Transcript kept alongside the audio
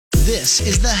This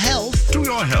is the Health To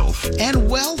your health. and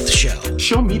Wealth Show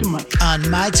Show me the money. on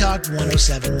My Talk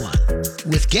 1071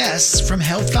 with guests from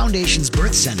Health Foundation's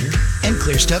Birth Center and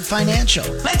ClearStep Financial.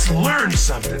 Let's learn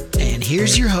something. And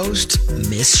here's your host,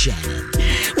 Miss Shannan.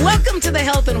 Welcome to the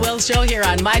Health and Wealth Show here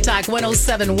on My Talk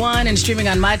 1071 and streaming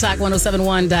on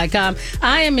MyTalk1071.com.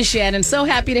 I am Miss Shannan. So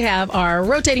happy to have our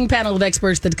rotating panel of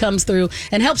experts that comes through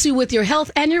and helps you with your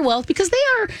health and your wealth because they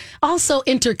are also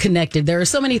interconnected. There are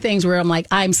so many things where I'm like,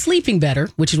 I'm sleeping better,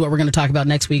 which is what we're going to talk about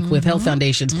next week with Health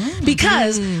Foundations,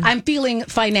 because I'm feeling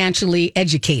financially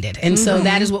educated. And so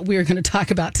that is what we're going to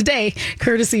talk about today,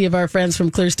 courtesy of our friends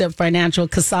from ClearStep Financial.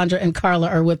 Cassandra and Carla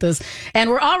are with us. And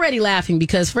we're already laughing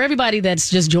because for everybody that's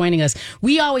just joining us,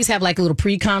 we always have like a little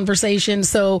pre-conversation.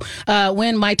 So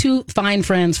when my two fine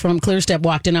friends from ClearStep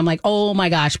walked in, I'm like, oh my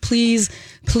gosh, please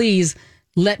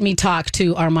let me talk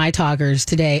to our My Talkers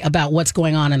today about what's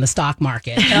going on in the stock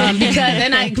market.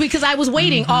 Because I was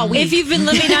waiting all week. If you've been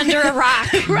living under a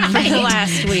rock the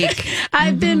last week.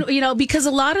 I've been, because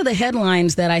a lot of the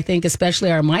headlines that I think especially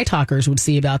our My Talkers would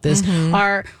see about this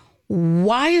are,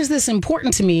 why is this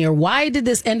important to me? Or why did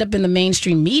this end up in the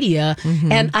mainstream media?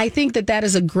 And I think that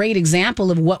is a great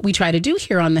example of what we try to do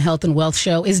here on the Health and Wealth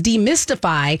Show is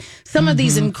demystify some of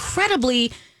these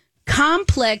incredibly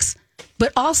complex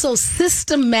but also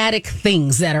systematic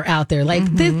things that are out there. Like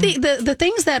the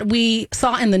things that we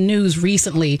saw in the news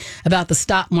recently about the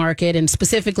stock market, and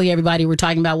specifically everybody were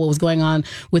talking about what was going on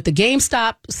with the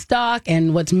GameStop stock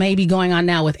and what's maybe going on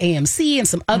now with AMC and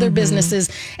some other businesses.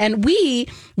 And we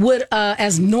would,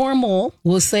 as normal,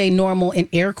 we'll say normal in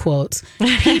air quotes,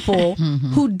 people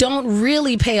who don't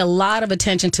really pay a lot of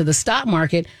attention to the stock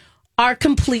market are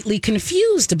completely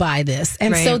confused by this.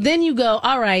 And so then you go,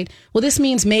 all right, well, this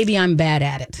means maybe I'm bad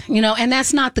at it, and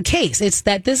that's not the case. It's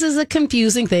that this is a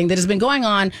confusing thing that has been going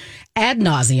on ad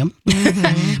nauseum,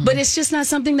 but it's just not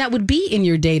something that would be in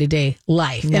your day-to-day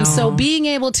life. No. And so being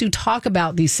able to talk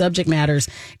about these subject matters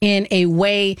in a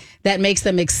way that makes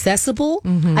them accessible,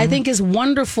 I think is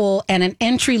wonderful and an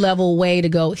entry-level way to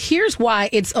go, here's why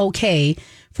it's okay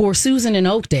for Susan in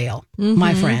Oakdale,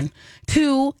 my friend,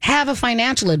 to have a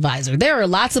financial advisor. There are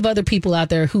lots of other people out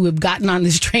there who have gotten on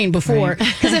this train before.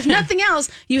 Because if nothing else,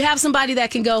 you have somebody that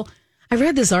can go, I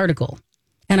read this article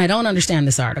and I don't understand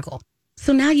this article.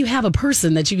 So now you have a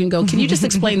person that you can go, can you just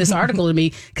explain this article to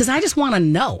me? Because I just want to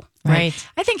know. Right.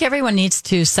 I think everyone needs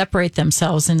to separate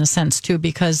themselves in a sense, too,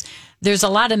 because there's a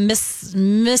lot of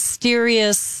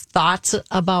mysterious thoughts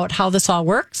about how this all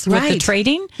works with the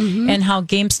trading and how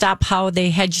GameStop, how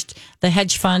they hedged the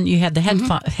hedge fund. You had the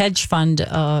hedge fund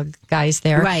guys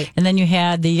there. Right. And then you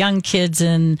had the young kids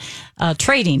in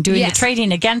trading, doing the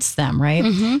trading against them,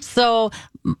 right? So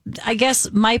I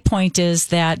guess my point is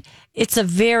that it's a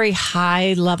very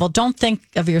high level. Don't think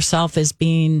of yourself as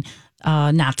being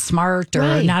not smart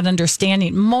or not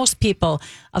understanding. Most people,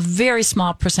 a very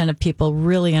small percent of people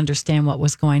really understand what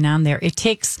was going on there.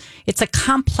 It's a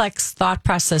complex thought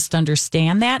process to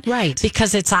understand that. Right.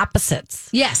 Because it's opposites.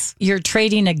 Yes. You're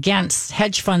trading against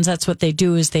hedge funds. That's what they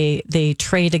do is they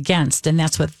trade against. And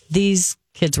that's what these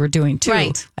kids were doing too.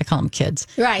 Right. I call them kids.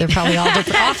 Right. They're probably all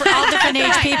different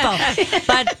age people.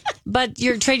 But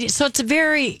you're trading. So it's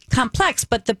very complex.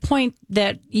 But the point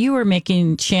that you were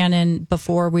making, Shannon,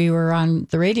 before we were on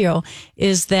the radio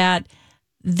is that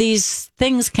these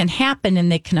things can happen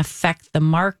and they can affect the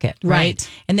market, right?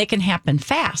 And they can happen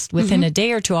fast. Within a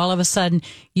day or two, all of a sudden,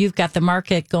 you've got the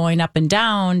market going up and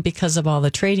down because of all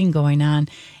the trading going on.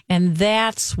 And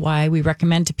that's why we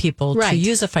recommend to people to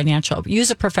use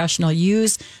a professional,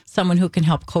 use someone who can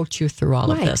help coach you through all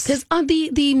of this. Because on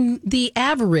the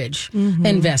average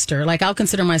investor, like I'll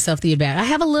consider myself the average. I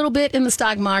have a little bit in the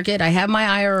stock market. I have my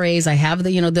IRAs. I have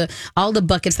the all the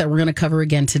buckets that we're going to cover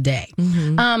again today.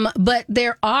 But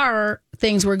there are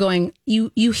things we're going.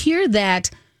 You hear that.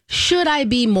 Should I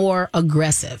be more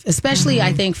aggressive? Especially,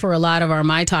 I think, for a lot of our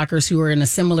My Talkers who are in a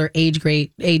similar age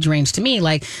range to me,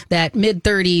 like that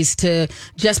mid-30s to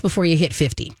just before you hit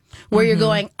 50, where you're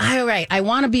going, all right, I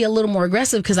want to be a little more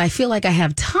aggressive because I feel like I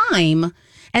have time.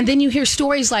 And then you hear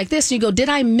stories like this and you go, did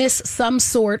I miss some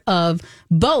sort of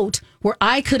boat where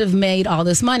I could have made all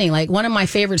this money? Like one of my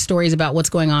favorite stories about what's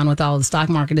going on with all of the stock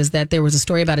market is that there was a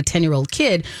story about a 10-year-old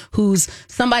kid who's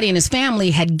somebody in his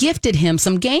family had gifted him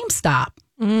some GameStop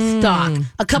stock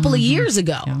a couple of years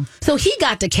ago. Yeah. So he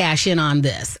got to cash in on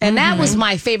this. And that was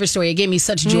my favorite story. It gave me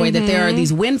such joy that there are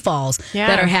these windfalls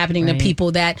that are happening to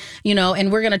people that,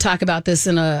 and we're going to talk about this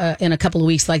in a couple of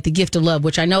weeks, like the gift of love,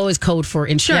 which I know is code for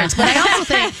insurance, but I also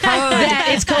think that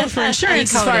it's code for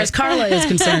insurance as far as Carla is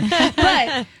concerned.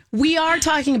 But we are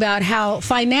talking about how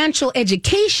financial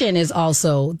education is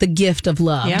also the gift of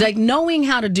love. Yeah. Like knowing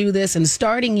how to do this and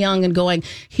starting young and going,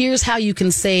 here's how you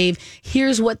can save.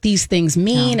 Here's what these things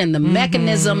mean and the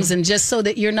mechanisms. And just so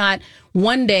that you're not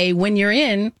one day when you're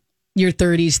in your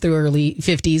 30s through early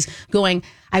 50s going,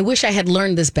 I wish I had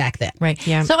learned this back then. Right.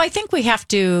 Yeah. So I think we have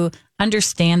to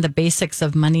understand the basics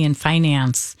of money and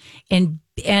finance. And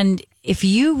if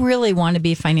you really want to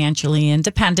be financially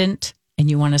independent and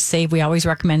you want to save, we always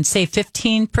recommend save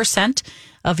 15%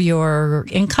 of your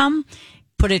income,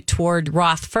 put it toward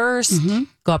Roth first,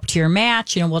 go up to your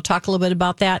match. We'll talk a little bit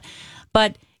about that.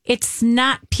 But it's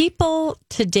not, people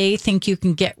today think you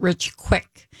can get rich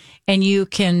quick. And you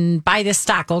can buy this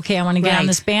stock. Okay, I want to get on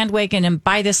this bandwagon and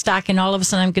buy this stock, and all of a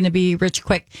sudden I'm going to be rich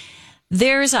quick.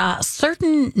 There's a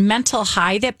certain mental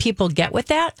high that people get with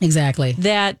that. Exactly.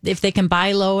 That if they can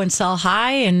buy low and sell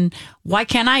high, and why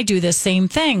can't I do the same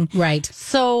thing? Right.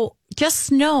 So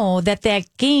just know that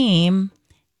game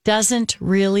doesn't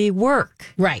really work.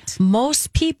 Right.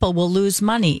 Most people will lose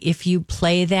money if you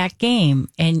play that game,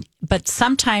 but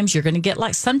sometimes you're going to get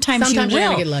lucky. Sometimes you will. You're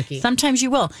going to get lucky. Sometimes you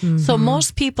will. So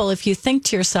most people, if you think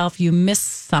to yourself you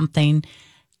missed something,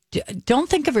 don't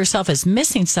think of yourself as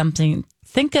missing something.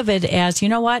 Think of it as, you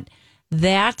know what?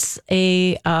 That's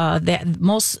a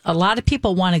lot of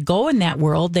people want to go in that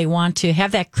world. They want to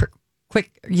have that quick,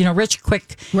 rich,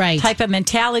 quick type of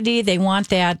mentality. They want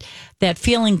that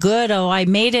feeling good. Oh, I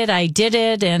made it. I did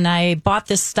it. And I bought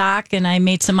this stock and I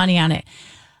made some money on it.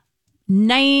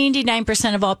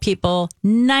 99% of all people,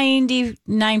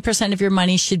 99% of your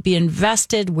money should be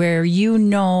invested where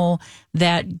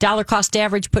that dollar cost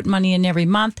average, put money in every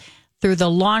month. Through the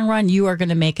long run, you are going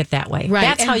to make it that way. Right.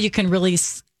 That's how you can really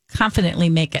confidently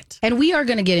make it. And we are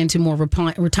going to get into more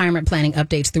retirement planning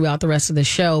updates throughout the rest of the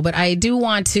show. But I do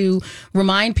want to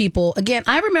remind people again.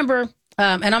 I remember,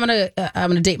 and I'm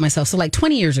gonna date myself. So like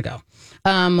 20 years ago,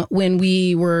 when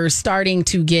we were starting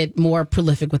to get more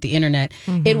prolific with the internet,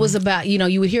 it was about,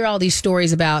 you would hear all these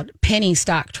stories about penny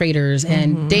stock traders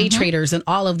and day traders and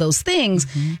all of those things.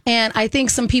 And I think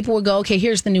some people would go, okay,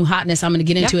 here's the new hotness. I'm going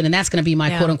to get into it. And that's going to be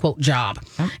my quote unquote job.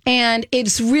 And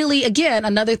it's really, again,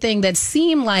 another thing that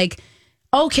seemed like,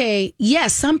 okay,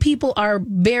 yes, some people are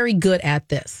very good at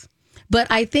this, but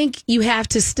I think you have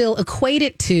to still equate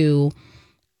it to,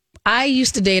 I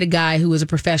used to date a guy who was a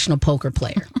professional poker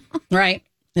player, right?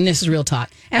 And this is real talk.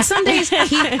 And some days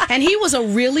he was a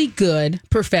really good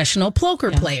professional poker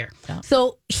player. Yeah.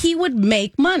 So he would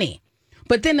make money.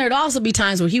 But then there'd also be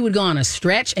times where he would go on a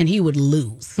stretch and he would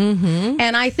lose.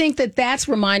 And I think that's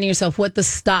reminding yourself what the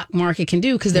stock market can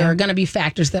do, because there are going to be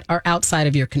factors that are outside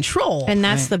of your control. And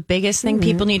that's the biggest thing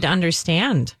people need to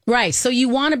understand. Right. So you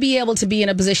want to be able to be in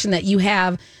a position that you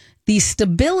have the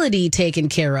stability taken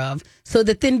care of, so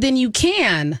that then you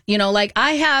can, like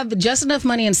I have just enough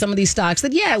money in some of these stocks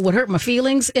that, it would hurt my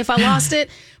feelings if I lost it,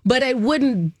 but it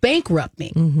wouldn't bankrupt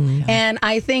me. And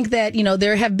I think that,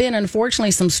 there have been,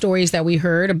 unfortunately, some stories that we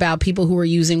heard about people who were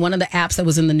using one of the apps that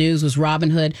was in the news was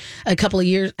Robinhood a couple of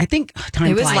years. I think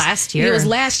time flies. Last year. It was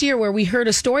last year where we heard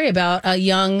a story about a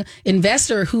young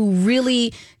investor who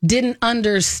really didn't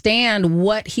understand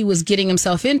what he was getting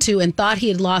himself into and thought he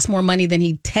had lost more money than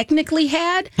he technically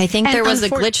had. I think there was a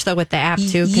glitch though with the app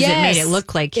too, because it made it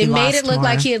look like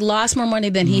he had lost more money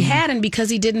than he had, and because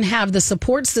he didn't have the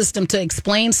support system to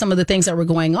explain some of the things that were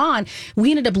going on,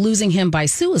 we ended up losing him by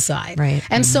suicide. Right.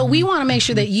 And so we want to make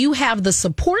sure that you have the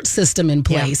support system in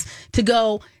place to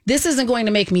go, this isn't going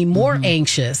to make me more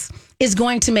anxious, it's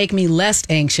going to make me less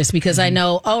anxious, because I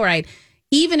know, all right,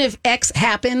 even if X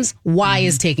happens, Y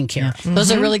is taken care of.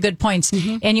 Those are really good points.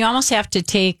 And you almost have to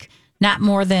take not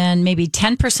more than maybe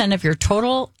 10% of your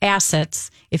total assets.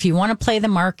 If you want to play the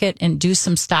market and do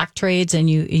some stock trades, and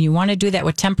you want to do that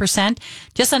with 10%,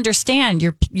 just understand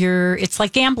it's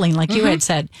like gambling, like you had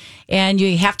said. And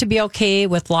you have to be okay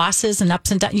with losses and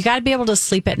ups and downs. You got to be able to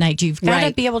sleep at night. You've got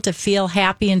to be able to feel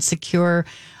happy and secure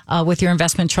with your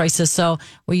investment choices. So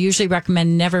we usually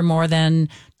recommend never more than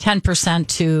 10%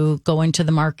 to go into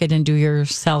the market and do your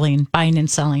buying and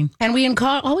selling. And we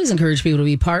always encourage people to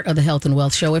be part of the Health and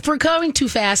Wealth Show. If we're going too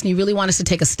fast and you really want us to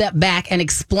take a step back and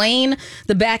explain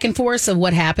the back and forth of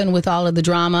what happened with all of the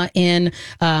drama in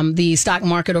the stock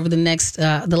market over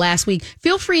the last week,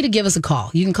 feel free to give us a call.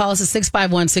 You can call us at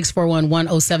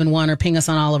 651-641-1071 or ping us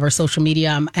on all of our social media.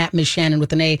 I'm at Miss Shannan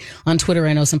with an A on Twitter.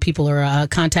 I know some people are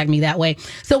contact me that way.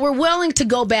 So we're willing to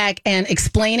go back and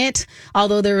explain it,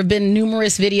 although there have been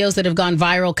numerous videos that have gone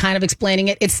viral kind of explaining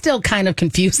it. It's still kind of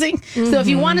confusing. So if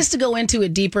you want us to go into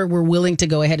it deeper, we're willing to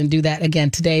go ahead and do that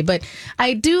again today. But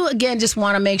I do, again, just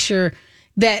want to make sure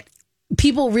that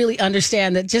people really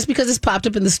understand that just because it's popped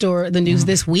up in the news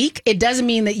this week, it doesn't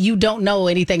mean that you don't know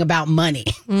anything about money.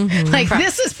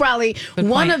 This is probably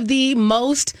one of the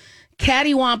most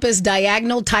cattywampus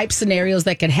diagonal type scenarios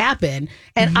that could happen,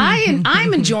 and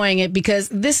I'm enjoying it because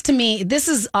this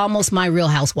is almost my Real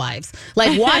Housewives,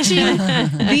 like watching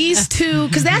these two,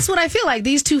 because that's what I feel like,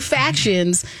 these two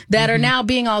factions that are now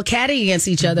being all catty against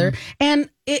each other, and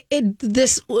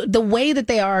the way that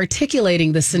they are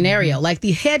articulating the scenario, like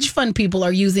the hedge fund people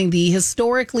are using the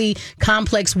historically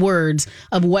complex words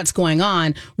of what's going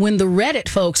on, when the Reddit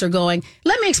folks are going,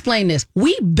 let me explain this.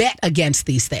 We bet against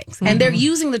these things. And they're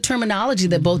using the terminology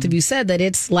that both of you said, that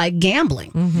it's like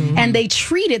gambling. And they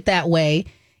treat it that way,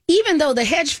 even though the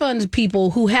hedge fund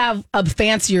people who have a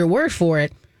fancier word for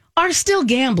it are still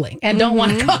gambling and don't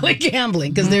want to call it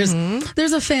gambling, because there's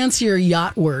a fancier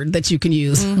yacht word that you can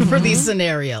use for these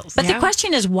scenarios. But the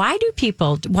question is, why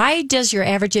does your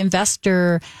average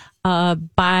investor want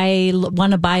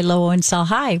to buy low and sell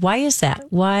high? Why is that?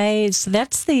 Why? So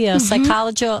that's the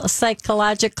psychological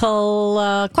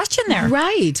question there,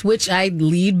 right? Which I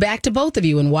lead back to both of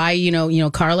you, and why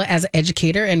Carla as an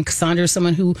educator, and Cassandra is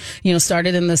someone who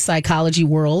started in the psychology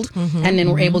world, and then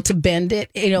we're able to bend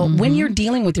it. When you're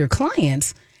dealing with your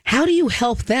clients, how do you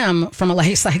help them from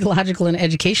a psychological and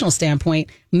educational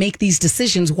standpoint make these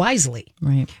decisions wisely?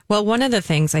 Right. Well, one of the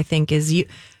things I think is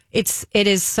it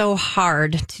is so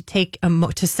hard to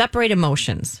to separate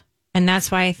emotions. And that's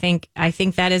why I think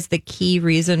that is the key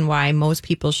reason why most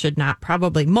people should not,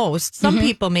 some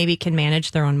people maybe can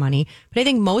manage their own money, but I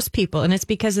think most people, and it's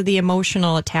because of the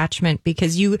emotional attachment,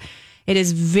 because it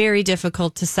is very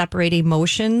difficult to separate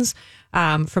emotions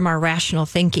from our rational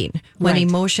thinking. When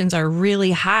emotions are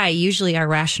really high, usually our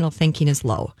rational thinking is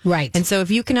low. Right. And so if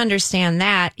you can understand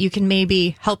that, you can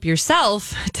maybe help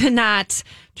yourself to not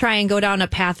try and go down a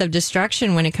path of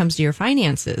destruction when it comes to your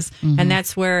finances. And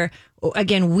that's where,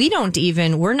 again,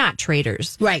 we're not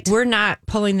traders. Right. We're not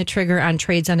pulling the trigger on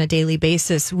trades on a daily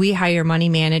basis. We hire money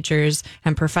managers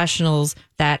and professionals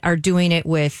that are doing it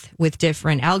with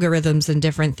different algorithms and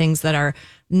different things that are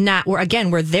not, where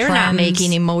they're not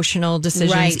making emotional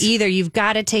decisions either. You've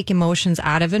got to take emotions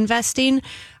out of investing.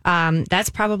 That's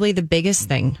probably the biggest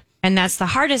thing. And that's the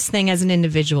hardest thing as an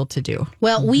individual to do.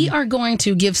 Well, we are going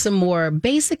to give some more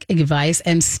basic advice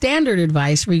and standard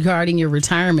advice regarding your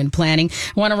retirement planning.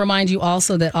 I want to remind you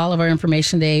also that all of our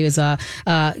information today is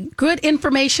good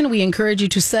information. We encourage you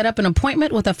to set up an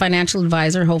appointment with a financial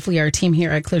advisor, hopefully our team here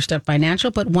at ClearStep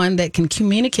Financial, but one that can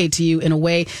communicate to you in a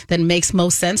way that makes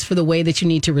most sense for the way that you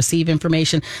need to receive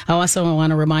information. I also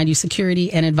want to remind you,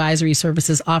 security and advisory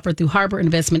services offered through Harbor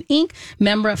Investment Inc.,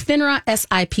 member FINRA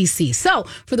SIPC. So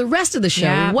for the rest of the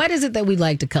show, what is it that we'd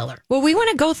like to color? Well, we want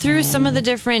to go through some of the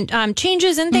different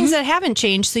changes and things that haven't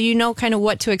changed, so you know kind of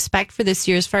what to expect for this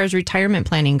year as far as retirement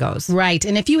planning goes. Right.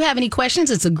 And if you have any questions,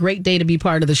 it's a great day to be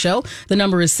part of the show. The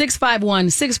number is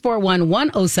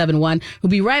 651-641-1071. We'll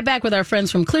be right back with our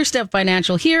friends from ClearStep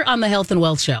Financial here on the Health and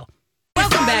Wealth Show.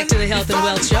 Welcome back to the Health and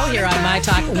Wealth Show here on My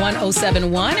Talk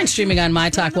 1071 and streaming on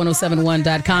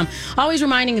MyTalk1071.com. Always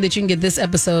reminding you that you can get this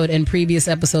episode and previous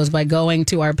episodes by going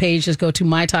to our page. Just go to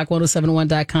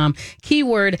MyTalk1071.com,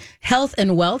 keyword health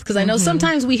and wealth, because I know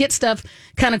sometimes we hit stuff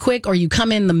kind of quick, or you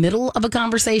come in the middle of a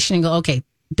conversation and go, okay,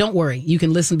 don't worry, you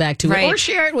can listen back to it or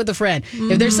share it with a friend.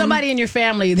 If there's somebody in your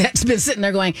family that's been sitting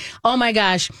there going, oh my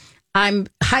gosh, I'm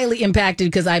highly impacted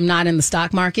because I'm not in the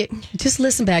stock market, just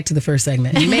listen back to the first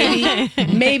segment.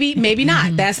 Maybe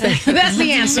not. That's the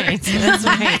answer. That's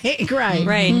right.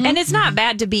 Right. And it's not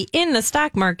bad to be in the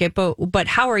stock market, but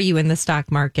how are you in the stock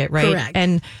market, right? Correct.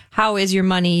 And how is your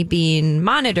money being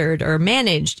monitored or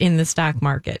managed in the stock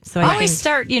market? So I always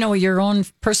start, your own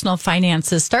personal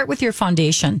finances. Start with your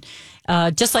foundation.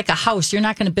 Just like a house, you're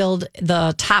not going to build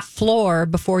the top floor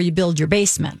before you build your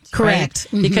basement. Correct.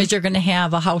 Right? Because you're going to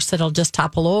have a house that'll just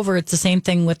topple over. It's the same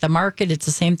thing with the market. It's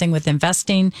the same thing with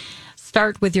investing.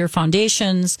 Start with your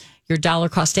foundations, your dollar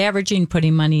cost averaging,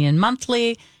 putting money in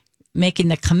monthly, making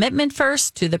the commitment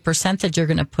first to the percent that you're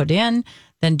going to put in.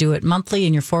 Then do it monthly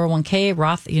in your 401k,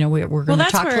 Roth. We're going to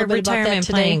talk a little bit about that today. Retirement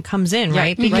planning comes in,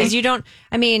 right? Because you don't,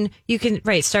 you can,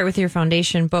 start with your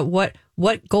foundation, but what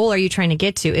goal are you trying to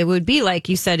get to? It would be like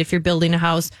you said, if you're building a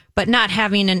house, but not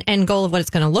having an end goal of what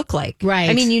it's going to look like.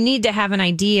 Right. You need to have an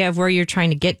idea of where you're trying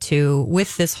to get to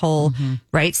with this whole,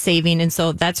 saving. And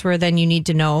so that's where then you need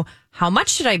to know, how much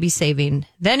should I be saving?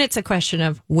 Then it's a question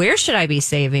of where should I be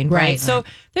saving? Right. So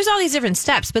there's all these different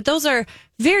steps, but those are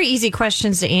very easy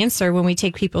questions to answer when we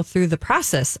take people through the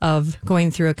process of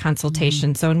going through a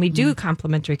consultation. So when we do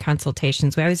complimentary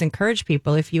consultations, we always encourage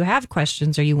people, if you have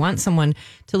questions or you want someone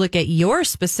to look at your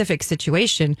specific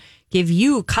situation, give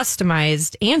you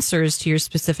customized answers to your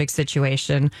specific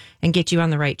situation, and get you on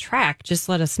the right track, just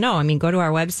let us know. I mean, go to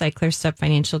our website,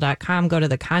 ClearStepFinancial.com, go to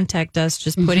the contact us,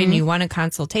 just put in you want a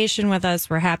consultation with us.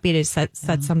 We're happy to set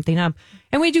something up.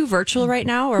 And we do virtual right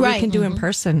now, or we can do in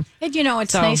person. And,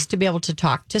 it's nice to be able to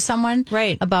talk to someone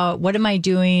right. about what am I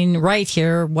doing right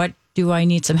here? What do I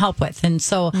need some help with? And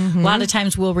so a lot of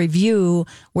times we'll review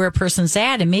where a person's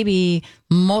at, and maybe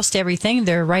most everything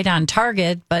they're right on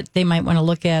target, but they might want to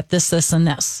look at this, and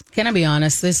this. Can I be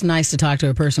honest? It's nice to talk to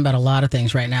a person about a lot of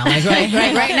things right now. Like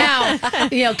right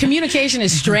now, communication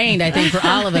is strained, I think, for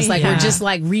all of us. Like we're just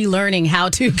like relearning how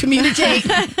to communicate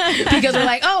because we're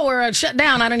like, oh, we're shut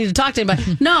down. I don't need to talk to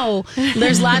anybody. No,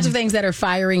 there's lots of things that are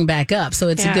firing back up. So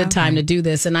it's a good time to do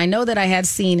this. And I know that I had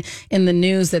seen in the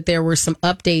news that there were some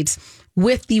updates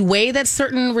with the way that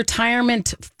certain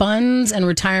retirement funds and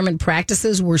retirement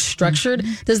practices were structured.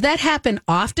 Does that happen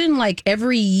often? Like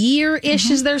every year-ish,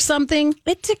 is there something?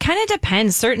 It kind of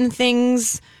depends. Certain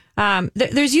things,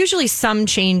 there's usually some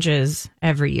changes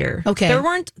every year. Okay.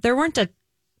 There weren't a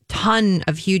ton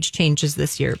of huge changes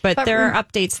this year, but there are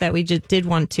updates that we just did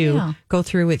want to go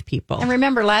through with people. And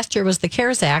remember, last year was the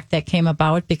CARES Act that came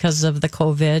about because of the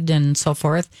COVID and so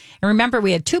forth. And remember,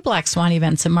 we had 2 black swan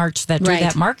events in March that drew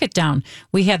that market down.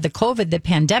 We had the COVID, the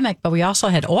pandemic, but we also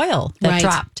had oil that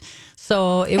dropped.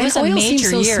 So it was a major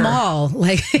so year. Small,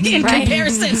 like in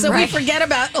comparison. So we forget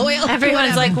about oil.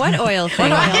 Everyone's like, "What oil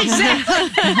thing?"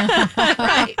 Exactly.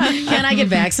 Right? Can I get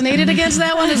vaccinated against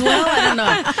that one as well? I don't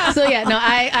know. So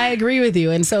I agree with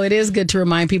you, and so it is good to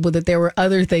remind people that there were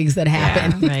other things that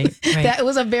happened. Right. That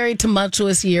was a very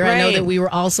tumultuous year. I know that we were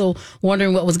also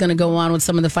wondering what was going to go on with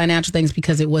some of the financial things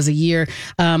because it was a year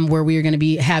where we were going to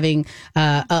be having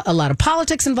a lot of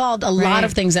politics involved, a lot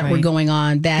of things that were going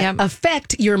on that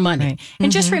affect your money. Right.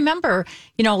 And just remember,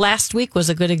 last week was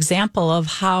a good example of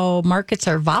how markets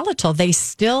are volatile. They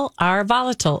still are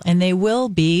volatile, and they will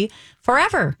be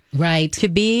forever. Right. To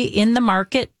be in the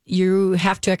market, you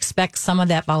have to expect some of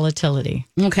that volatility.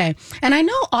 Okay. And I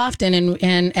know often,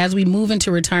 and as we move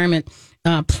into retirement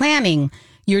planning,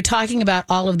 you're talking about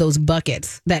all of those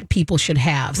buckets that people should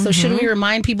have. So should we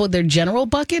remind people their general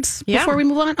buckets before we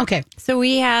move on? Okay. So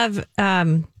we have...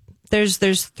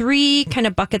 There's 3 kind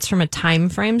of buckets from a time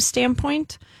frame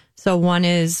standpoint. So one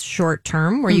is short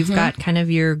term, where you've got kind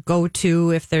of your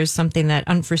go-to if there's something that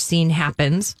unforeseen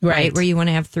happens, right? Where you want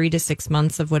to have 3 to 6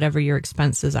 months of whatever your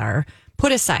expenses are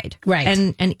put aside, right?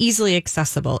 And easily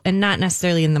accessible, and not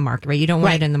necessarily in the market, right? You don't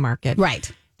want it in the market,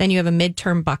 right? Then you have a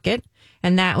midterm bucket,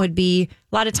 and that would be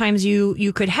a lot of times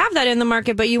you could have that in the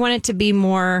market, but you want it to be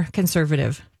more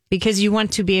conservative because you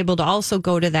want to be able to also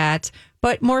go to that,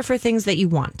 but more for things that you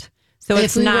want. So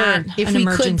if we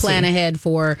could plan ahead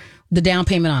for the down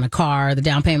payment on a car, the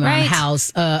down payment on a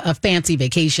house, a fancy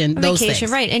vacation, those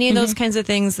things. Right. Any of those kinds of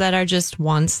things that are just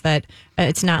wants that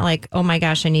it's not like, oh my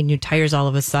gosh, I need new tires all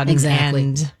of a sudden. Exactly.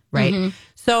 And,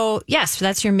 So yes,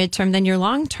 that's your midterm. Then your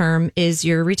long term is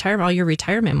your retirement, all your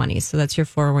retirement money. So that's your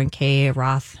 401k,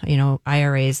 Roth,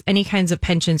 IRAs, any kinds of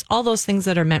pensions, all those things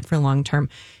that are meant for long term.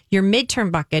 Your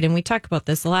midterm bucket, and we talk about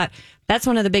this a lot, that's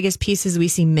one of the biggest pieces we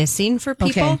see missing for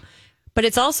people. Okay. But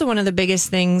it's also one of the biggest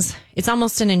things. It's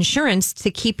almost an insurance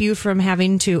to keep you from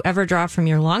having to ever draw from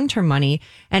your long-term money,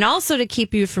 and also to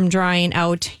keep you from drawing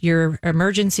out your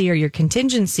emergency or your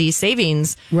contingency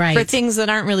savings for things that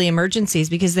aren't really emergencies,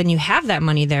 because then you have that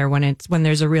money there when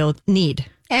there's a real need.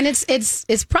 And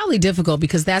it's probably difficult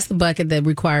because that's the bucket that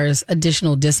requires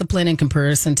additional discipline in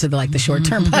comparison to the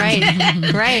short-term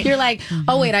bucket. Right. You're like,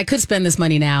 oh wait, I could spend this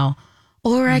money now.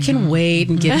 Or I can wait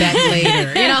and get back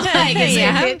later.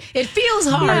 It feels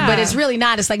hard, but it's really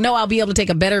not. It's like, no, I'll be able to take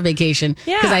a better vacation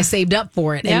because I saved up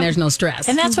for it and there's no stress.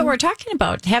 And that's what we're talking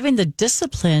about, having the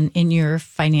discipline in your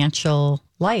financial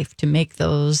life to make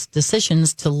those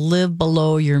decisions, to live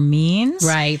below your means.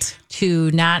 Right. To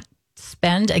not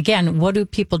spend. Again, what do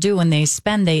people do when they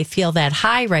spend? They feel that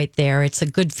high right there. It's a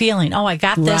good feeling. Oh, I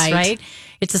got this, right?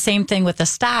 It's the same thing with the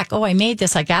stock. Oh, I made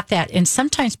this. I got that. And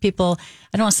sometimes people,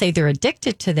 I don't want to say they're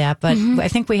addicted to that, but I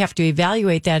think we have to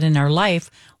evaluate that in our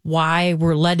life, why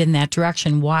we're led in that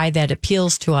direction, why that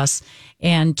appeals to us,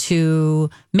 and to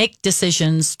make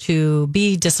decisions, to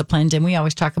be disciplined. And we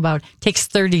always talk about it takes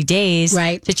 30 days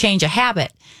to change a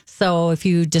habit. So if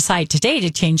you decide today to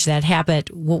change that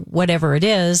habit, whatever it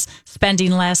is,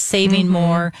 spending less, saving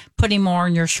more, putting more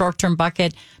in your short-term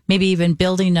bucket, maybe even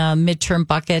building a midterm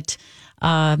bucket,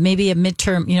 maybe a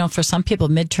midterm, for some people,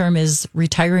 midterm is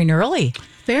retiring early.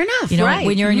 Fair enough.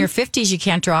 When you're in your 50s, you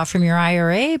can't draw from your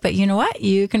IRA, but you know what?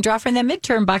 You can draw from that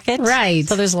midterm bucket. Right.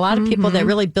 So there's a lot of people that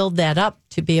really build that up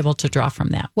to be able to draw from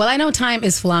that. Well, I know time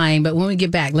is flying, but when we get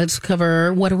back, let's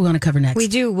cover, what are we going to cover next? We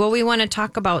do. Well, we want to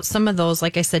talk about some of those,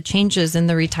 like I said, changes in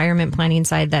the retirement planning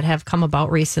side that have come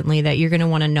about recently that you're going to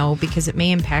want to know because it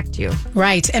may impact you.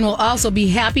 Right. And we'll also be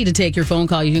happy to take your phone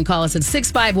call. You can call us at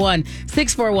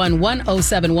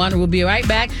 651-641-1071. We'll be right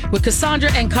back with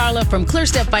Cassandra and Carla from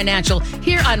ClearStep Financial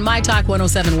here on My Talk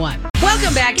 1071.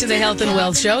 Welcome back to the Health and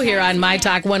Wealth Show here on My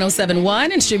Talk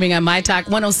 1071 and streaming on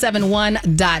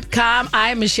MyTalk1071.com.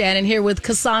 I'm Miss Shannan here with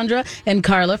Cassandra and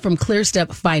Carla from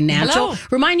ClearStep Financial. Hello.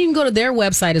 Remind you can go to their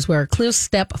website as well,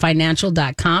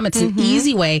 ClearStepFinancial.com. It's an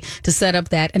easy way to set up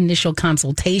that initial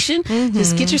consultation.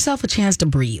 Just get yourself a chance to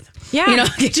breathe. Yeah.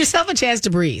 Get yourself a chance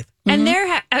to breathe. And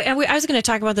I was going to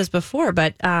talk about this before,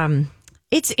 but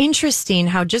it's interesting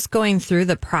how just going through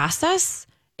the process,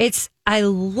 I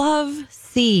love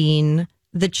seeing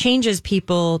the changes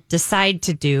people decide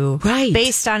to do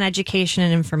based on education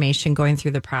and information going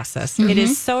through the process. It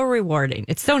is so rewarding.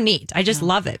 It's so neat. I just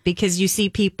love it because you see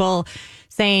people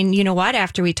saying, you know what,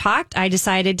 after we talked, I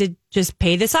decided to just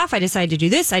pay this off. I decided to do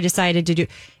this. I decided to do.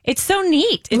 It's so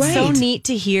neat. It's so neat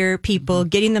to hear people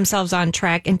getting themselves on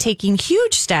track and taking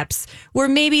huge steps where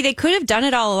maybe they could have done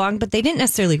it all along, but they didn't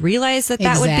necessarily realize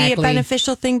that would be a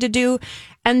beneficial thing to do.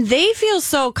 And they feel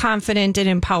so confident and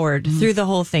empowered through the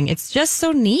whole thing. It's just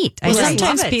so neat.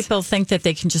 Sometimes people think that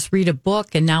they can just read a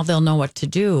book and now they'll know what to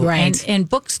do. Right. And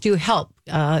books do help.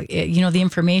 The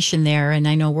information there. And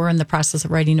I know we're in the process of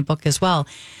writing a book as well.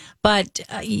 But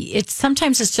it's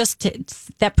just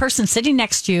that person sitting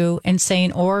next to you and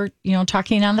saying, or,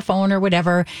 talking on the phone or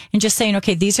whatever, and just saying,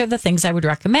 okay, these are the things I would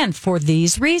recommend for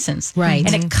these reasons. Right.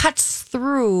 And it cuts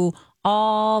through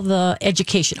all the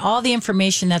education, all the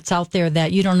information that's out there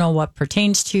that you don't know what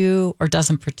pertains to you or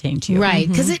doesn't pertain to you. Right.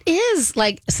 Because it is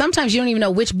like sometimes you don't even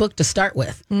know which book to start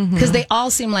with because they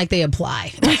all seem like they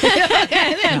apply. They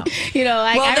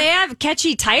have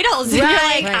catchy titles. And you're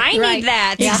like, I need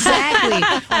that. Exactly.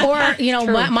 Or,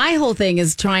 my whole thing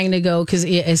is trying to go, because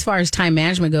as far as time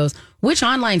management goes, which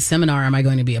online seminar am I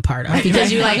going to be a part of?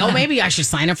 Because you're like, oh, maybe I should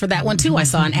sign up for that one too. I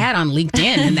saw an ad on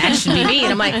LinkedIn and that should be me.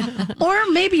 And I'm like,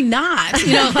 or maybe not.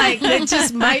 It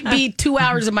just might be 2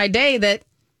 hours of my day that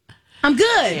I'm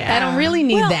good. Yeah. I don't really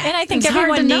need that. And I think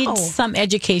everyone needs some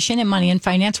education in money and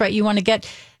finance, right? You want to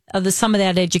get some of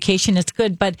that education. It's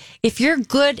good. But if you're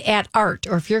good at art,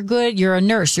 or if you're a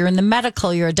nurse, you're in the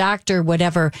medical, you're a doctor,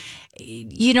 whatever,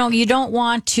 you don't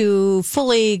want to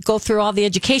fully go through all the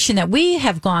education that we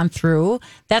have gone through.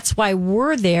 That's why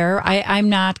we're there. I'm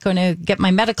not going to get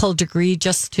my medical degree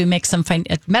just to make some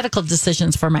medical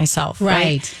decisions for myself.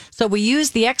 Right. So we use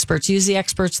the experts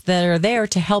that are there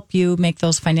to help you make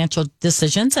those financial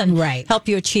decisions and help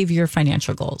you achieve your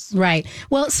financial goals. Right.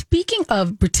 Well, speaking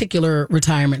of particular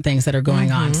retirement things that are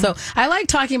going on. So I like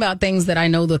talking about things that I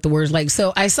know that the words like.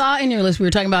 So I saw in your list, we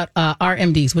were talking about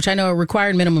RMDs, which I know are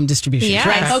required minimum distributions. Yes.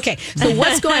 Right. Okay. So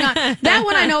what's going on? That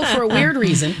one I know for a weird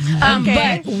reason.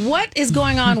 But what is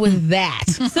going on with that?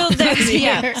 So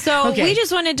we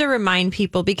just wanted to remind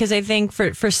people, because I think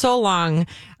for so long,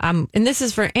 and this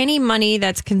is for any money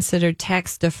that's considered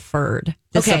tax deferred.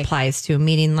 This applies to,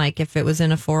 meaning like if it was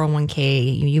in a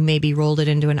 401k, you maybe rolled it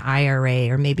into an IRA,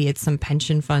 or maybe it's some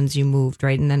pension funds you moved,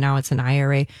 right? And then now it's an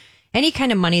IRA. Any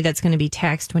kind of money that's going to be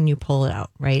taxed when you pull it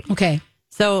out, right? Okay.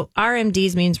 So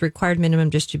RMDs means required minimum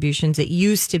distributions. It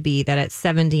used to be that at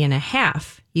 70 and a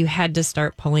half, you had to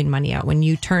start pulling money out when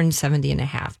you turned 70 and a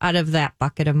half out of that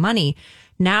bucket of money.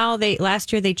 Now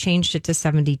last year they changed it to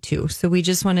 72. So we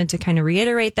just wanted to kind of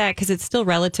reiterate that because it's still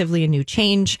relatively a new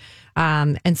change.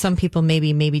 And some people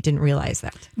maybe didn't realize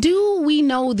that. Do we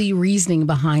know the reasoning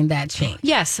behind that change?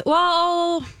 Yes.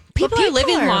 Well, people are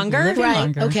living longer.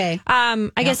 Longer. Okay.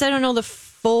 I guess I don't know the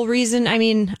full reason. I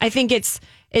mean, I think it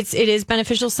is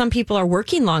beneficial. Some people are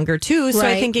working longer too. So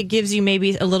I think it gives you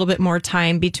maybe a little bit more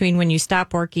time between when you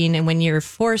stop working and when you're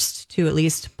forced to at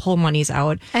least pull monies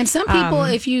out. And some people,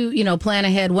 if you plan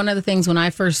ahead, one of the things when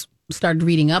I first started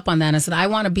reading up on that, I said, I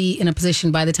want to be in a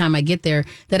position by the time I get there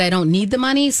that I don't need the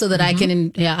money so that I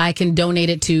can donate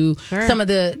it to some of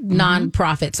the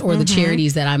nonprofits or the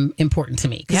charities that I'm important to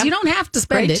me. Because you don't have to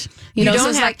spend it. You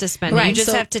don't have to spend it. You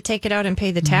just have to take it out and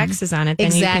pay the taxes on it.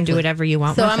 Then you can do whatever you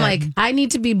want with it. So I'm like, I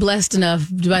need to be blessed enough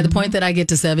by the point that I get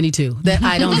to 72 that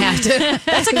I don't have to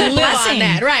That's a good blessing. On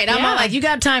that. Right. I'm all like, you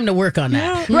got time to work on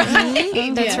that. Yeah.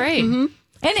 Right. That's right. And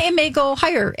it may go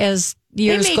higher as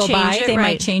years go by. They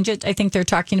might change it. I think they're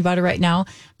talking about it right now.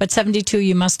 But 72,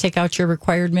 you must take out your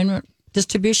required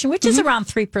distribution, which is around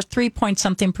 3 point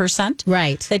something percent.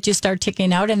 Right. That you start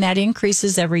taking out, and that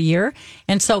increases every year.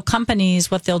 And so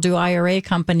companies, what they'll do, IRA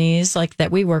companies like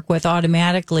that we work with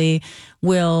automatically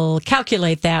will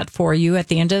calculate that for you at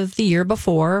the end of the year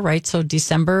before, right? So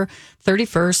December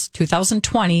 31st,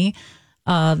 2020,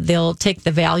 they'll take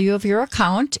the value of your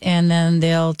account and then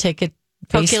they'll take it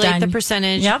based calculate on the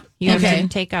percentage you have to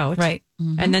take out. Right.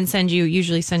 And then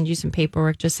usually send you some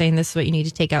paperwork just saying this is what you need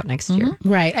to take out next year.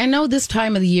 Right. I know this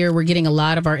time of the year we're getting a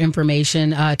lot of our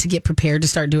information to get prepared to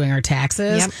start doing our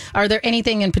taxes. Yep. Are there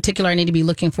anything in particular I need to be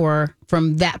looking for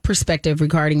from that perspective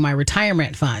regarding my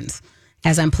retirement funds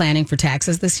as I'm planning for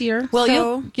taxes this year? Well,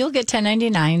 you'll get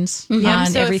 1099s on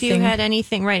So everything. if you had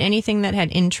anything that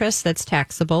had interest that's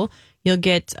taxable, you'll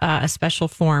get a special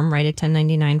form, right? A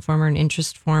 1099 form or an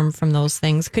interest form from those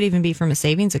things. Could even be from a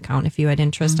savings account if you had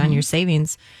interest on your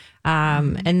savings.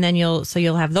 And then you'll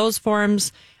have those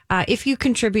forms. If you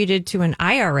contributed to an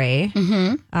IRA,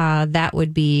 that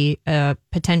would be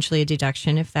potentially a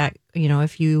deduction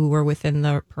if you were within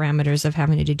the parameters of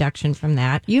having a deduction from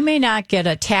that. You may not get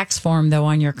a tax form, though,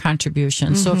 on your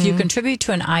contribution. So if you contribute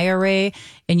to an IRA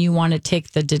and you want to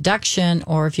take the deduction,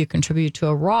 or if you contribute to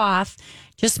a Roth,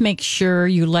 just make sure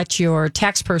you let your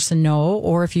tax person know,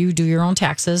 or if you do your own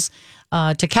taxes,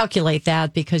 to calculate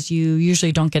that, because you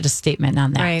usually don't get a statement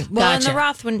on that. Right. Well, and the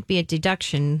Roth wouldn't be a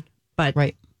deduction, but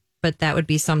that would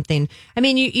be something. I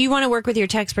mean, you want to work with your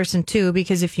tax person too,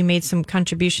 because if you made some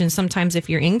contributions, sometimes if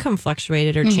your income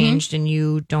fluctuated or changed and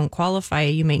you don't qualify,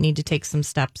 you might need to take some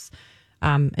steps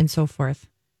and so forth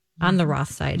on the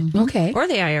Roth side. Okay. Or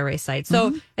the IRA side.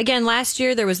 So again, last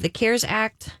year there was the CARES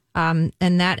Act, and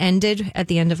that ended at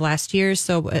the end of last year.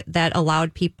 So that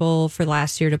allowed people for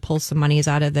last year to pull some monies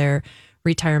out of their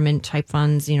retirement type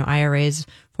funds, IRAs,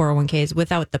 401ks,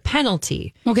 without the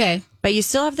penalty. Okay. But you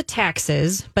still have the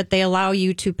taxes, but they allow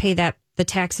you to pay the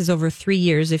taxes over 3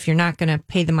 years if you're not going to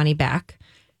pay the money back.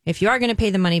 If you are going to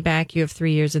pay the money back, you have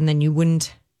 3 years, and then you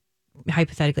wouldn't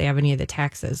hypothetically have any of the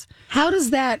taxes. How does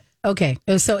that... Okay,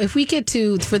 so if we get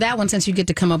for that one, since you get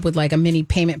to come up with like a mini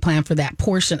payment plan for that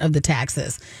portion of the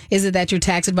taxes, is it that your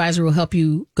tax advisor will help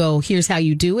you go, here's how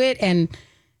you do it? And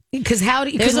because what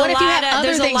if you have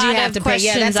other things you have to pay?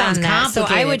 Yeah, that sounds complicated.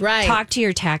 So I would talk to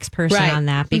your tax person on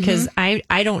that, because I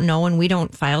don't know, and we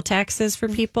don't file taxes for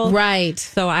people. Right.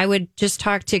 So I would just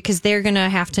talk to, because they're going to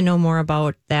have to know more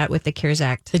about that with the CARES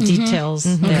Act. The details.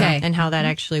 Okay. And how that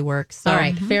actually works. So, all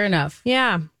right, fair enough.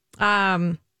 Yeah.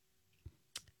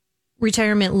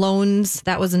 Retirement loans,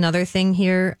 that was another thing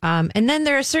here. And then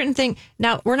there are certain things.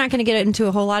 Now, we're not going to get into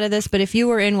a whole lot of this, but if you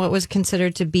were in what was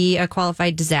considered to be a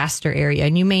qualified disaster area,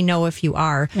 and you may know if you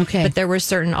are, but there were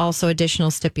certain also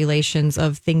additional stipulations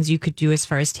of things you could do as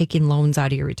far as taking loans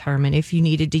out of your retirement if you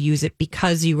needed to use it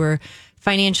because you were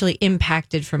financially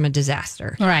impacted from a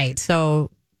disaster. Right. So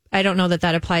I don't know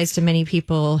that applies to many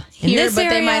people in here, this but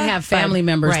area, they might have family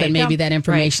members that maybe that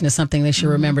information is something they should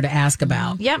remember to ask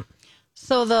about. Yep.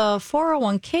 So the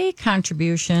 401k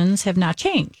contributions have not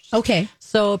changed. Okay.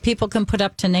 So people can put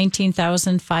up to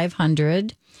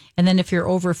 $19,500, and then if you're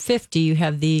over 50, you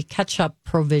have the catch-up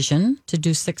provision to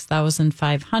do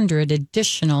 $6,500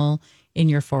 additional in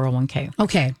your 401k.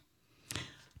 Okay.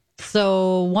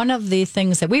 So one of the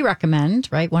things that we recommend,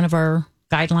 right, one of our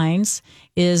guidelines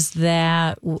is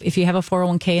that if you have a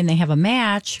 401k and they have a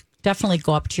match, definitely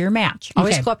go up to your match.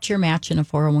 Always go up to your match in a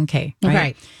 401k.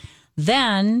 Right.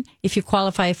 Then, if you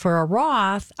qualify for a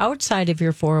Roth outside of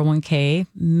your 401k,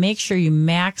 make sure you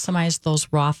maximize those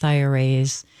Roth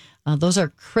IRAs. Those are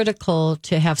critical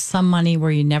to have some money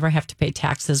where you never have to pay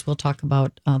taxes. We'll talk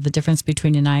about the difference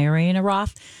between an IRA and a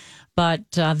Roth, but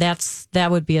that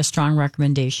would be a strong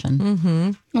recommendation.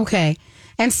 Mm-hmm. Okay.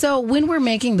 And so when we're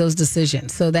making those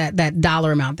decisions, so that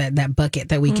dollar amount, that bucket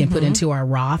that we can put into our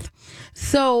Roth,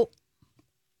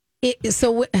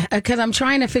 because I'm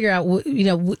trying to figure out,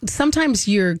 sometimes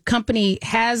your company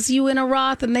has you in a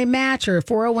Roth and they match, or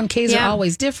 401ks are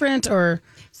always different, or...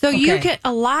 So you get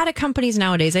a lot of companies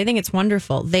nowadays. I think it's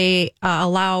wonderful. They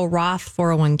allow Roth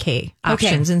 401k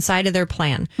options inside of their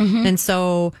plan. And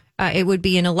so it would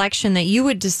be an election that you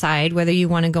would decide whether you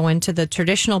want to go into the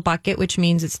traditional bucket, which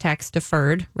means it's tax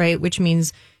deferred, right? Which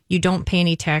means you don't pay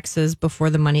any taxes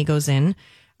before the money goes in.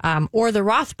 Or the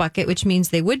Roth bucket, which means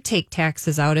they would take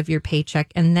taxes out of your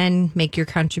paycheck and then make your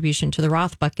contribution to the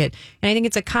Roth bucket. And I think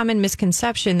it's a common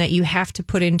misconception that you have to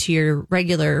put into your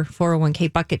regular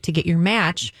 401k bucket to get your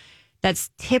match.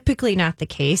 That's typically not the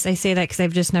case. I say that because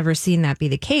I've just never seen that be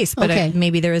the case. But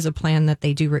maybe there is a plan that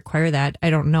they do require that.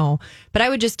 I don't know. But I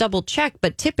would just double check.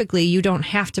 But typically, you don't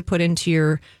have to put into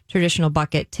your traditional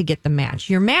bucket to get the match.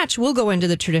 Your match will go into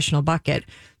the traditional bucket,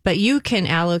 but you can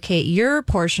allocate your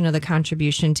portion of the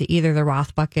contribution to either the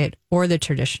Roth bucket or the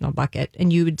traditional bucket,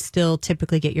 and you would still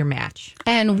typically get your match.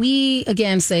 And we,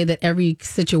 again, say that every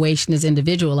situation is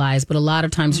individualized, but a lot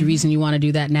of times the reason you want to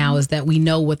do that now is that we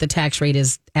know what the tax rate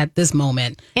is at this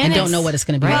moment and don't know what it's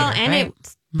going to be later. And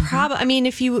it's probably, I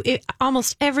mean,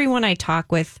 almost everyone I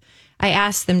talk with, I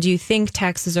ask them, do you think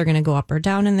taxes are going to go up or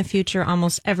down in the future?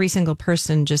 Almost every single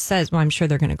person just says, well, I'm sure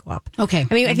they're going to go up. Okay.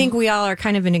 I mean, I think we all are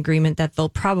kind of in agreement that they'll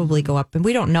probably go up, and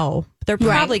we don't know. But they're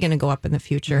probably going to go up in the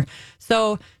future.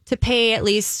 So to put at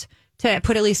least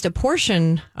a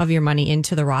portion of your money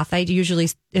into the Roth, I usually,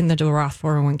 in the Roth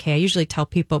 401k, I usually tell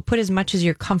people, put as much as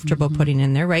you're comfortable putting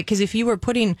in there, right? Because if you were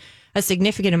putting a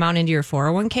significant amount into your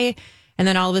 401k, and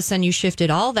then all of a sudden you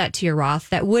shifted all that to your Roth,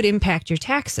 that would impact your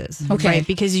taxes, right?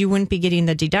 Because you wouldn't be getting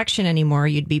the deduction anymore.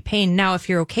 You'd be paying. Now, if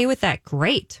you're okay with that,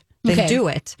 great, then do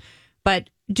it. But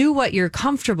do what you're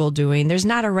comfortable doing. There's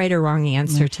not a right or wrong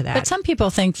answer to that. But some people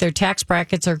think their tax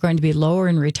brackets are going to be lower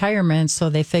in retirement, so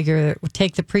they figure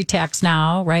take the pre-tax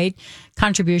now, right?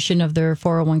 Contribution of their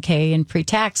 401k and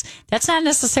pre-tax. That's not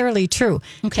necessarily true.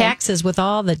 Taxes, with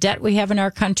all the debt we have in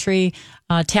our country,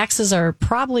 taxes are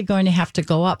probably going to have to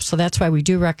go up. So that's why we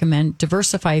do recommend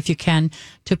diversify if you can,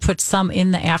 to put some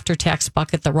in the after-tax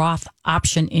bucket, the Roth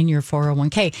option in your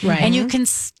 401k. Right. And you can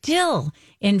still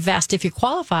invest, if you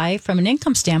qualify from an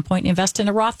income standpoint, invest in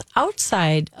a Roth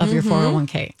outside of your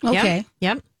 401k. Okay.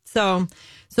 Yep. So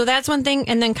that's one thing.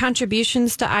 And then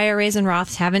contributions to IRAs and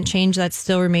Roths haven't changed. That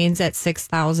still remains at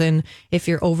 $6,000. If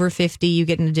you're over 50, you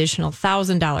get an additional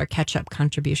 $1,000 catch-up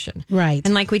contribution. Right.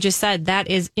 And like we just said, that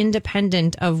is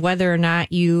independent of whether or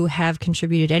not you have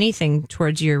contributed anything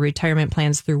towards your retirement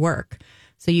plans through work.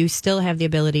 So you still have the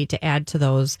ability to add to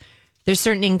those. There's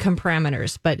certain income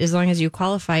parameters, but as long as you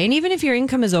qualify, and even if your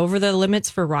income is over the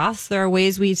limits for Roths, there are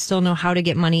ways we still know how to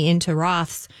get money into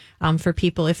Roths for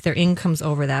people if their income's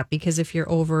over that. Because if you're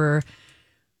over,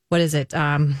 what is it,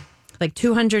 like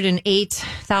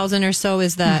 208,000 or so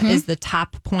is the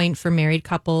top point for married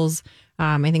couples.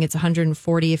 I think it's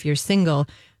 140 if you're single.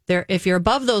 If you're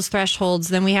above those thresholds,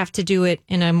 then we have to do it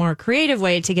in a more creative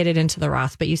way to get it into the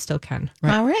Roth, but you still can.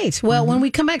 Right. All right. Well, when we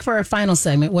come back for our final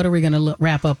segment, what are we going to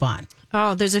wrap up on?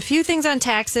 Oh, there's a few things on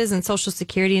taxes and Social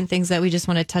Security and things that we just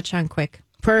want to touch on quick.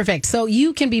 Perfect. So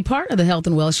you can be part of the Health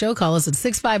and Wealth Show. Call us at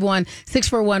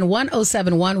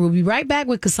 651-641-1071. We'll be right back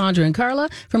with Cassandra and Carla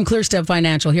from ClearStep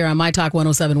Financial here on My Talk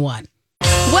 1071.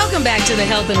 Welcome back to the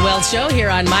Health and Wealth Show here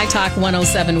on My Talk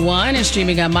 1071 and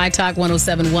streaming on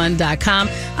MyTalk1071.com.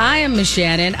 I am Miss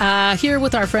Shannan here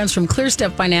with our friends from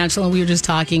ClearStep Financial, and we were just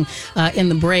talking in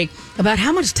the break about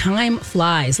how much time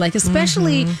flies. Like,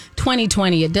 especially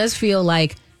 2020, it does feel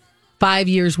like 5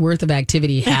 years worth of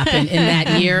activity happened in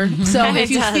that year. So if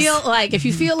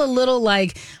you feel a little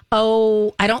like,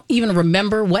 oh, I don't even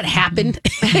remember what happened,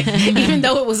 even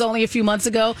though it was only a few months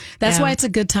ago, that's why it's a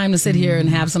good time to sit here and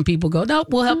have some people go, no,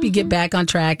 we'll help you get back on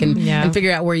track and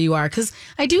figure out where you are. Because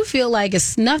I do feel like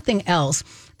it's nothing else.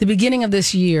 The beginning of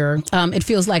this year, it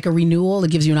feels like a renewal.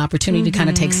 It gives you an opportunity to kind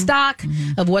of take stock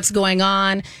of what's going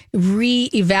on,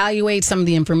 reevaluate some of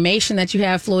the information that you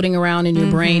have floating around in your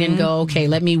brain and go, okay,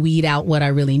 let me weed out what I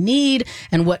really need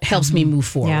and what helps me move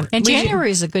forward. Yeah. And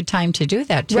January is a good time to do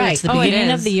that, too. Right. It's the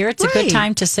beginning of the year. It's a good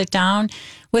time to sit down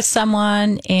with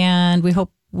someone, and we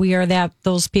hope we are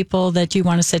those people that you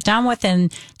want to sit down with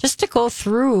and just to go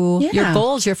through your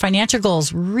goals, your financial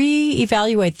goals,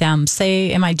 reevaluate them.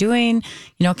 Say, am I doing,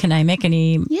 can I make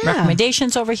any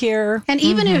recommendations over here? And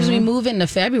even as we move into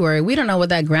February, we don't know what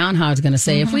that groundhog's going to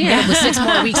say. If we end up with 6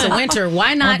 more weeks of winter,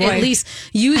 why not at least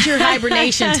use your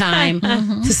hibernation time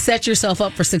to set yourself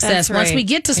up for success? Once we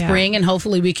get to spring, and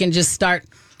hopefully we can just start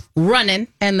running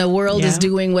and the world is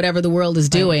doing whatever the world is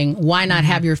doing, why not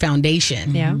have your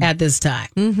foundation at this time?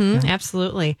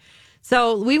 Absolutely.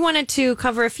 So we wanted to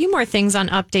cover a few more things on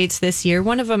updates this year.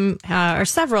 One of them, or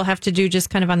several, have to do just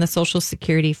kind of on the Social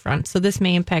Security front. So this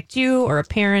may impact you or a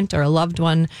parent or a loved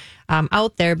one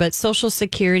out there. But Social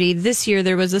Security, this year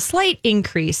there was a slight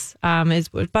increase. It's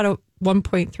about a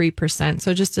 1.3%.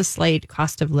 So just a slight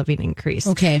cost of living increase.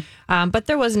 Okay. But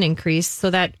there was an increase. So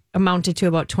that amounted to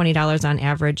about $20 on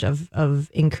average of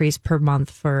increase per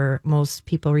month for most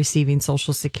people receiving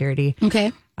Social Security.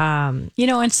 Okay. And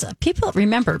people,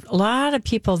 remember, a lot of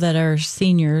people that are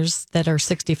seniors that are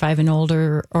 65 and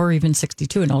older, or even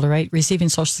 62 and older, right, receiving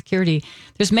Social Security,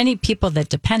 there's many people that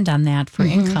depend on that for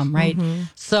income, right?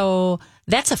 So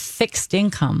that's a fixed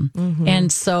income.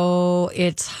 And so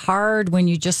it's hard when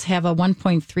you just have a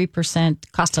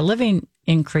 1.3% cost of living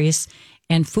increase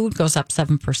and food goes up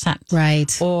 7%.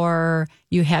 Right. Or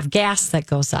you have gas that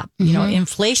goes up. You know,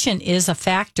 inflation is a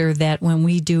factor that when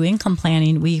we do income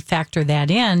planning, we factor that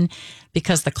in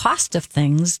because the cost of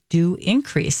things do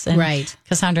increase. And right.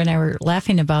 Cassandra and I were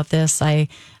laughing about this. I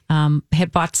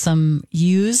had bought some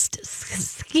used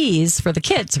skis for the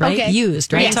kids, right? Okay.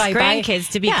 Used, right? Yes, so I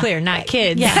grandkids, to be clear, not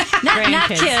kids. Yeah, not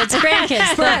kids,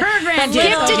 grandkids. For her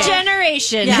grandkids. Skipped a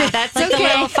generation. Yeah, that's like okay. the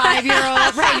little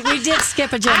 5-year-old. Right, we did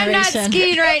skip a generation. I'm not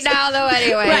skiing right now, though,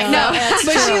 anyway. Right, no.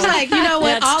 But true. she's like, you know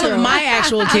what? That's all true. of my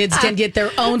actual kids can get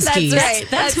their own skis. That's right.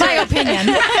 That's my opinion.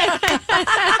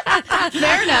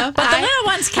 Fair enough. But the little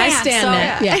ones can't. I stand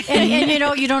that. Yeah. And you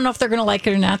know, you don't know if they're going to like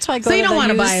it or not. So I go. So you to don't the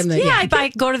want to buy used- them.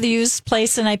 I go to the used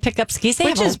place and I pick up skis. They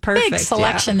Which have is a big perfect,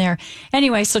 selection there.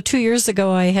 Anyway, so 2 years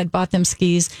ago I had bought them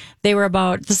skis. They were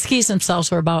the skis themselves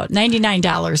were about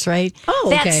 $99, right? Oh,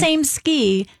 That okay. same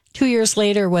ski 2 years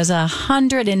later was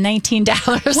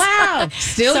 $119. Wow.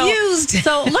 Still used.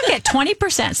 So look at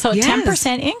 20%. So Yes.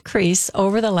 10% increase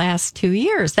over the last 2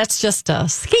 years. That's just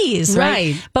skis, right?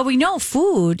 Right. But we know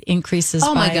food increases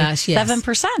Oh my by gosh, yes.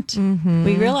 7%.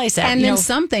 We realize that. And you then know,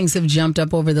 some things have jumped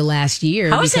up over the last year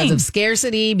because Housing. of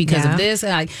scarcity, because Yeah. of this.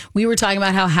 We were talking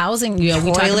about how housing, we talked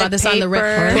Toilet about this on the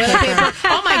paper. toilet paper.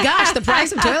 Oh my gosh, the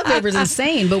price of toilet paper is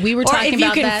insane. But we were Or talking if you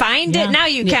about can that. find it, now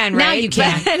you can, Now right? you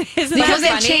can. But isn't Because that they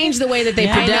funny? changed the way that they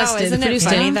Yeah. I know, produced it. isn't it produced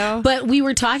funny, though? But we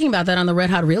were talking about that on the Red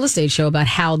Hot Real Estate Show about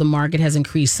how the market has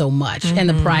increased so much and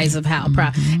the price of how.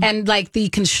 And like the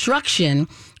construction,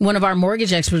 one of our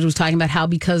mortgage experts was talking about how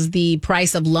because the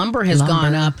price of lumber has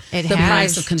gone up, It the has.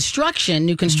 price of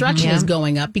new construction is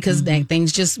going up because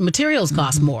things materials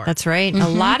cost more. That's right. A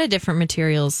lot of different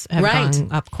materials have Right. gone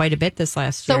up quite a bit this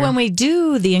last year. So when we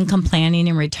do the income planning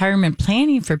and retirement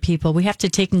planning for people, we have to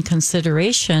take in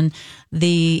consideration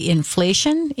the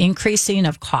inflation, increasing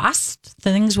of cost.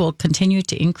 Things will continue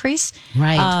to increase.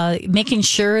 Right. Making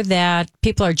sure that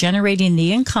people are generating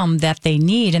the income that they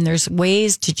need. And there's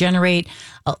ways to generate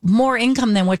more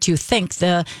income than what you think.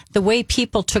 The way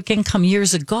people took income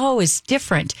years ago is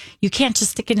different. You can't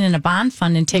just stick it in a bond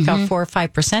fund and take out 4 or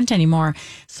 5% anymore.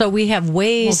 So we have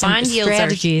ways bond and yields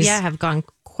strategies. have gone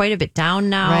quite a bit down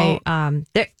now. Right.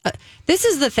 This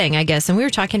is the thing, I guess, and we were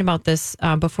talking about this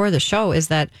before the show, is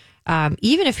that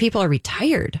even if people are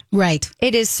retired, Right.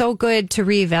 it is so good to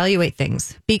reevaluate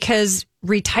things because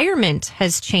retirement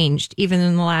has changed even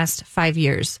in the last 5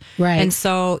 years. Right. And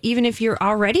so even if you're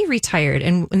already retired,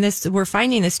 and this, we're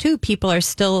finding this too, people are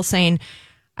still saying,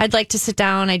 I'd like to sit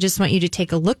down. I just want you to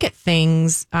take a look at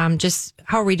things. Just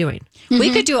how are we doing?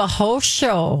 We could do a whole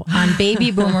show on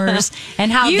baby boomers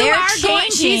and how they're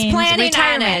changing. She's planning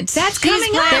retirement. on it. That's She's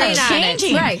coming up. planning They're on it.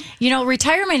 changing. Right. You know,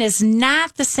 retirement is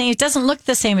not the same. It doesn't look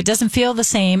the same. It doesn't feel the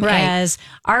same Right. as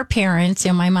our parents.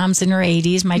 You know, my mom's in her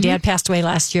 80s. My dad passed away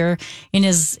last year in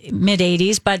his mid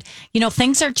 80s. But, you know,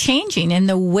 things are changing and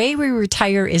the way we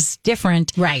retire is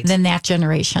different Right. than that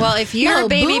generation. Well, if you're No, a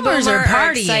baby boomers boomer, are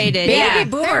partying. excited. Baby Yeah.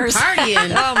 boomers are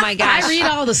partying. Oh my gosh. I read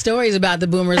all the stories about the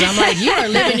boomers. I'm like, you are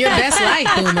living your best life,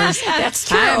 boomers. That's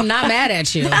true. I'm not mad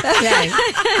at you. Yeah.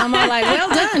 I'm all like, well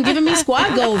done, giving me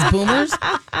squad goals, boomers.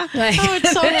 Like,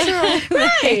 it's so true.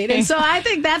 right. And so I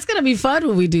think that's going to be fun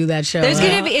when we do that show. There's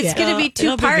gonna be it's gonna be two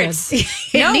it'll be parts. It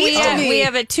No, needs to be. we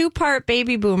have a 2-part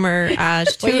baby boomer. Well,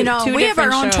 you know, two we have our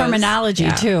different own shows. terminology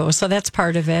Yeah. too, so that's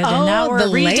part of it. Oh, And now we're the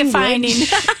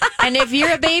redefining. And if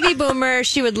you're a baby boomer,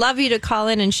 she would love you to call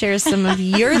in and share some of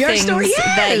your things story.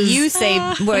 Yes. that you say.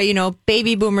 Well, you know,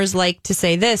 baby boomers like to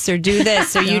say this or do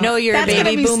this, or you know, you're That's a gonna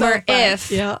baby be so boomer fun. if.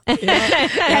 Yeah. And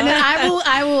then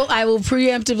I will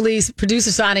preemptively.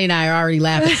 Producer Sonny and I are already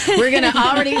laughing. We're gonna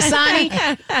already. Sonny,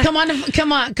 come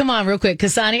on, real quick,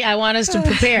 because Sonny, I want us to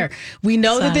prepare. We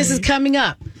know that this is coming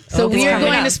up, so we are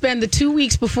going to spend the 2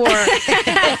 weeks before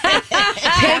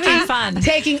Having fun.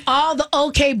 taking all the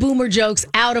okay boomer jokes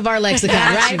out of our lexicon.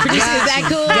 Right? Producer, is that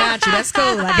cool? Got you. That's cool.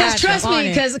 I got Because you. trust I'm on me,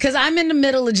 it. because I'm in the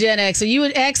middle of Gen X. Are you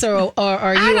an X or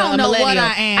are you I don't a know millennial? what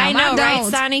I am. I know, right,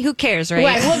 don't. Sonny? Who cares, right?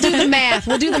 Right, we'll do the math.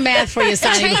 We'll do the math for you,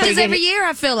 Sonny. It before you changes get every here. year,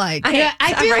 I feel like. Yeah,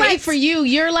 I feel Right? like for you,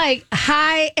 you're like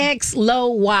high X, low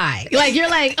Y. Like you're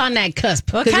like on that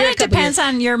cusp. Well, it kind of depends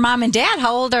on your mom and dad.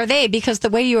 How old are they? Because the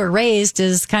way you were raised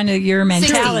is kind of your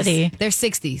mentality. 60s. They're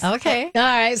 60s. Okay. All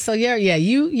right, so you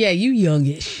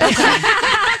youngish.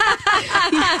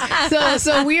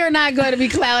 So we are not going to be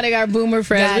clowning our boomer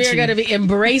friends. We are going to be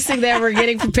embracing them. We're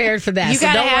getting prepared for that. You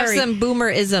got to have some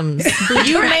boomer-isms.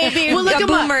 You may be a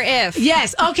boomer if.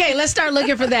 Yes. Okay, let's start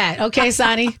looking for that. Okay,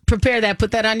 Sonny, prepare that.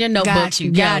 Put that on your notebook. Got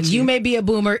you. You may be a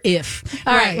boomer if.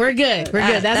 All right, we're good. We're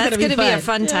good. That's going to be a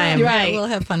fun time. Yeah, right. We'll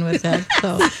have fun with that.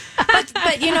 So.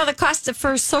 But the cost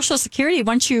for Social Security,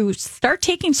 once you start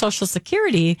taking Social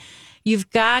Security, you've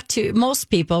got to, most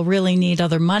people really need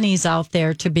other monies out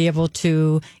there to be able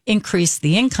to increase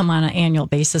the income on an annual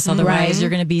basis. Otherwise, you're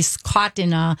going to be caught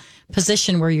in a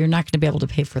position where you're not going to be able to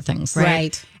pay for things.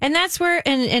 Right. And that's where,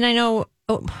 and I know,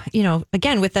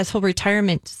 again, with this whole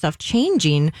retirement stuff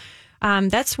changing,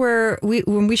 that's where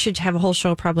we should have a whole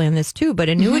show probably on this too, but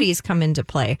annuities come into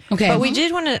play. Okay. But we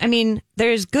did want to,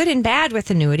 there's good and bad with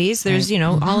annuities. There's,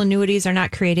 all annuities are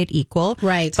not created equal.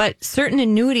 Right. But certain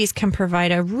annuities can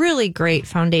provide a really great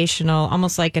foundational,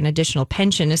 almost like an additional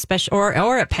pension, especially,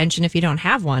 or a pension if you don't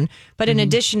have one. But in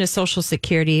addition to Social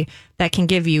Security, that can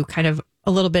give you kind of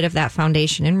a little bit of that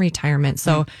foundation in retirement.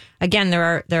 So again,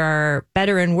 there are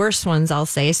better and worse ones, I'll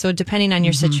say. So depending on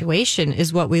your situation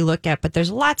is what we look at, but there's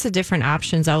lots of different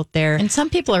options out there. And some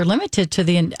people are limited to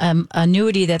the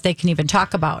annuity that they can even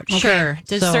talk about. Okay. Sure.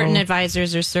 There's certain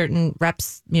advisors or certain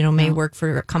reps, may work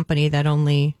for a company that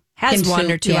only has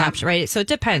one or two options, right? So it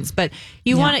depends, but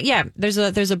you want to,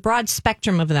 there's a broad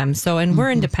spectrum of them. So, and we're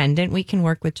independent. We can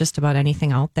work with just about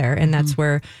anything out there. And that's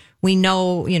where we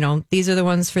know, these are the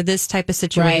ones for this type of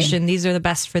situation. Right. These are the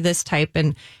best for this type.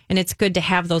 And it's good to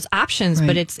have those options,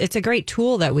 but it's a great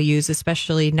tool that we use,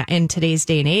 especially in today's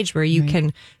day and age where you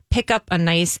can pick up a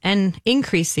nice and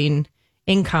increasing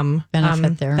income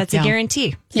benefit there. That's a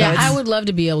guarantee. So I would love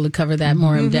to be able to cover that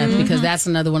more in depth because that's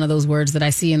another one of those words that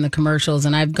I see in the commercials,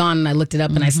 and I've gone and I looked it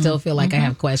up and I still feel like I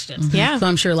have questions. Yeah. So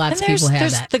I'm sure lots of people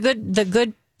have that. The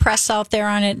good press out there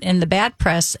on it and the bad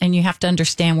press, and you have to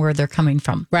understand where they're coming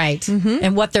from. Right.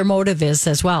 And what their motive is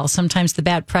as well. Sometimes the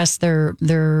bad press,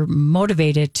 they're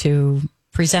motivated to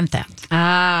present that.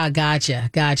 Ah,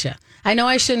 gotcha. I know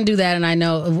I shouldn't do that, and I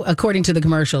know, according to the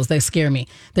commercials, they scare me.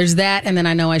 There's that, and then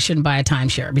I know I shouldn't buy a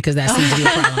timeshare because that seems to be a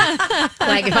problem.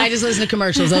 Like, if I just listen to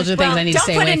commercials, those are the things I need to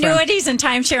stay away from. Don't put annuities and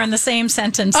timeshare in the same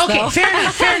sentence, Okay, though.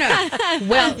 fair enough.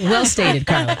 Well stated,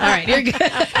 Carla. All right, you're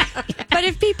good. But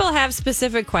if people have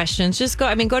specific questions, just go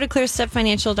to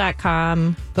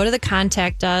ClearStepFinancial.com, go to the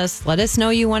contact us, let us know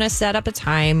you want to set up a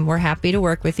time. We're happy to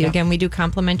work with you. Again, we do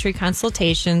complimentary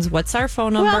consultations. What's our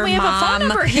phone number, Well, we have a phone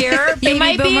number here. You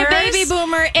might be a baby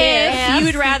boomer if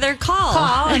you'd rather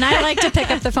call. And I like to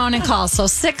pick up the phone and call. So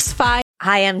 65.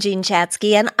 Hi, I'm Jean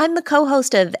Chatzky, and I'm the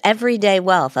co-host of Everyday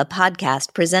Wealth, a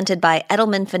podcast presented by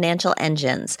Edelman Financial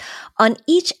Engines. On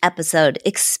each episode,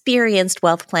 experienced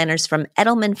wealth planners from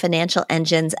Edelman Financial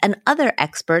Engines and other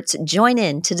experts join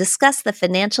in to discuss the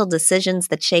financial decisions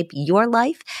that shape your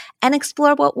life and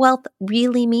explore what wealth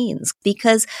really means.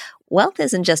 Because wealth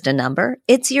isn't just a number.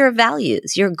 It's your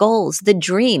values, your goals, the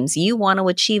dreams you want to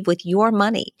achieve with your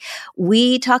money.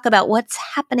 We talk about what's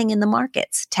happening in the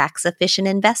markets, tax-efficient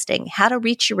investing, how to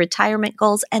reach your retirement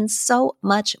goals, and so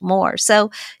much more.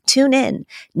 So tune in.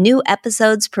 New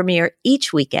episodes premiere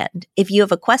each weekend. If you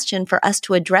have a question for us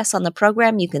to address on the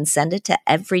program, you can send it to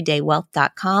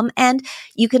everydaywealth.com, and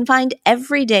you can find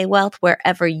Everyday Wealth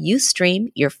wherever you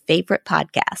stream your favorite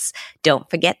podcasts. Don't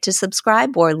forget to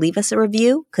subscribe or leave us a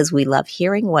review because we love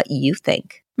hearing what you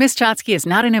think. Miss Chotsky is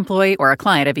not an employee or a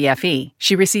client of EFE.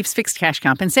 She receives fixed cash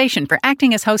compensation for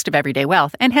acting as host of Everyday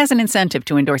Wealth and has an incentive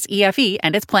to endorse EFE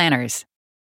and its planners.